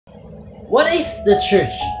What is the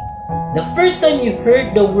church? The first time you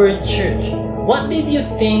heard the word church, what did you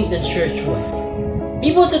think the church was?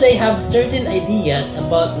 People today have certain ideas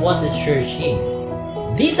about what the church is.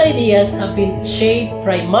 These ideas have been shaped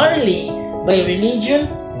primarily by religion,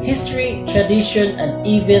 history, tradition, and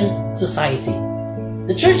even society.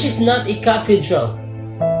 The church is not a cathedral,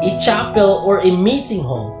 a chapel, or a meeting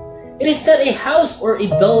hall. It is not a house or a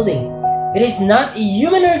building. It is not a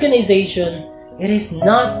human organization. It is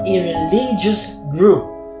not a religious group.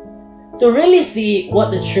 To really see what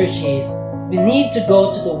the church is, we need to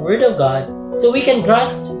go to the Word of God so we can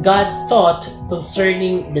grasp God's thought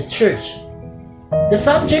concerning the church. The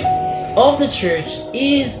subject of the church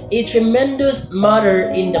is a tremendous matter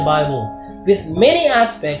in the Bible, with many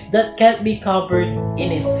aspects that can't be covered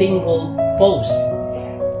in a single post.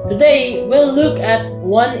 Today, we'll look at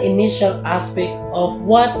one initial aspect of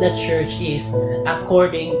what the church is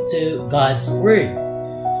according to God's Word.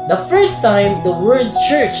 The first time the word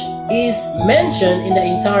church is mentioned in the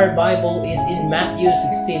entire Bible is in Matthew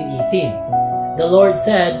 16:18. The Lord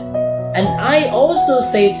said, "And I also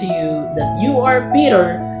say to you that you are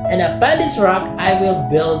Peter, and upon this rock I will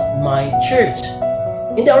build my church."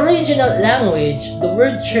 In the original language, the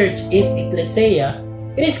word church is ecclesia.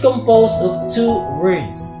 It is composed of two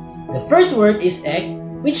words. The first word is ek,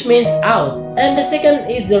 which means out, and the second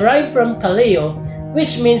is derived from kaleo,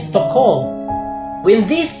 which means to call. When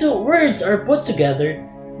these two words are put together,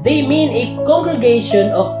 they mean a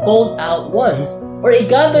congregation of called out ones, or a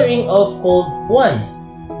gathering of called ones.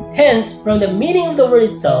 Hence, from the meaning of the word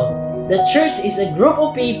itself, the church is a group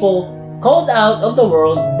of people called out of the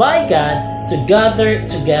world by God to gather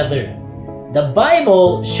together. The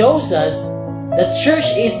Bible shows us the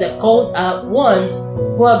church is the called out ones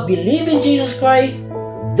who have believed in Jesus Christ,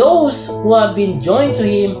 those who have been joined to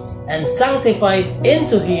Him and sanctified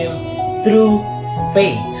into Him through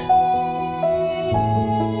faith.